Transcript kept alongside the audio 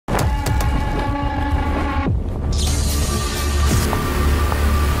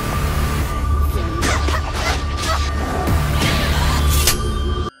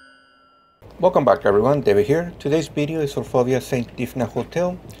Welcome back everyone, David here. Today's video is for FOBIA St. Dinfna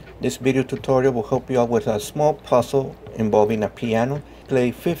Hotel. This video tutorial will help you out with a small puzzle involving a piano.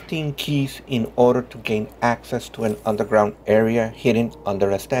 Play 15 keys in order to gain access to an underground area hidden under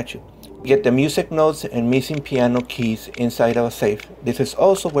a statue. Get the music notes and missing piano keys inside of a safe. This is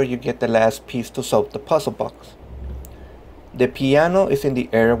also where you get the last piece to solve the puzzle box. The piano is in the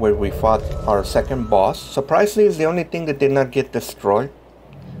area where we fought our second boss. Surprisingly, it's the only thing that did not get destroyed.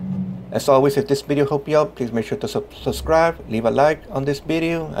 As always, if this video helped you out, please make sure to subscribe, leave a like on this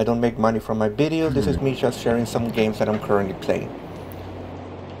video. I don't make money from my video. This is me just sharing some games that I'm currently playing.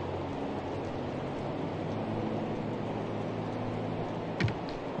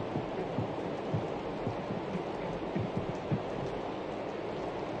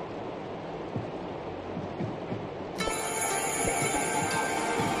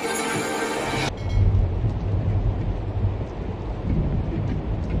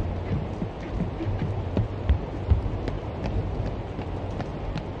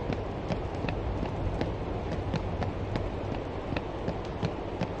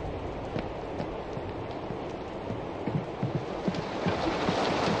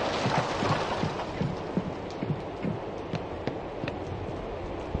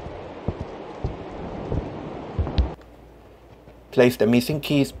 Place the missing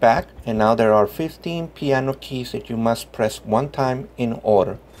keys back, and now there are 15 piano keys that you must press one time in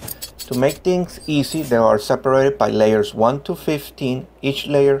order. To make things easy, they are separated by layers 1 to 15. Each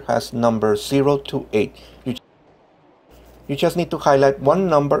layer has numbers 0 to 8. You just need to highlight one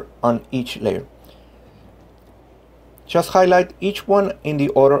number on each layer. Just highlight each one in the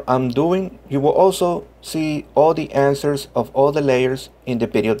order I'm doing. You will also see all the answers of all the layers in the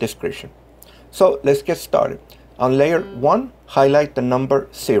video description. So let's get started. On layer 1, highlight the number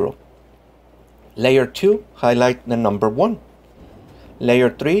 0. Layer 2, highlight the number 1.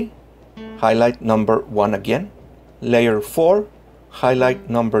 Layer 3, highlight number 1 again. Layer 4, highlight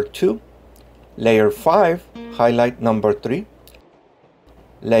number 2. Layer 5, highlight number 3.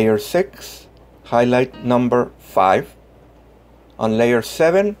 Layer 6, highlight number 5. On layer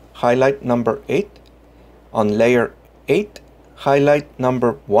 7, highlight number 8. On layer 8, highlight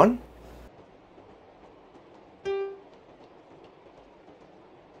number 1.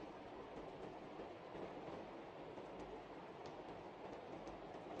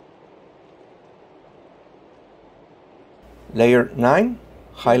 Layer 9,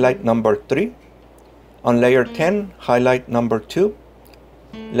 highlight number 3. On layer 10, highlight number 2.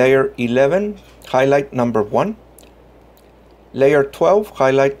 Layer 11, highlight number 1. Layer 12,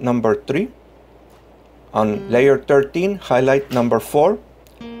 highlight number 3. On layer 13, highlight number 4.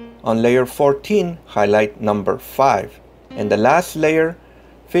 On layer 14, highlight number 5. And the last layer,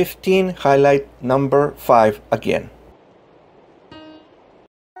 15, highlight number 5 again.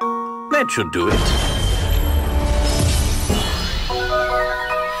 That should do it.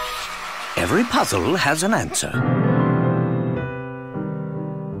 Every puzzle has an answer.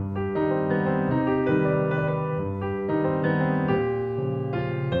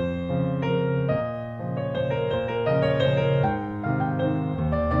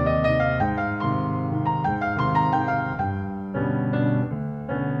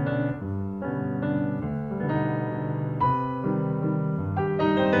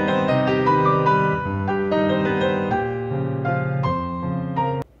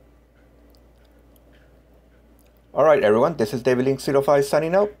 Alright everyone, this is David Link 05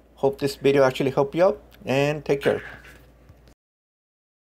 signing out. Hope this video actually helped you out, and take care.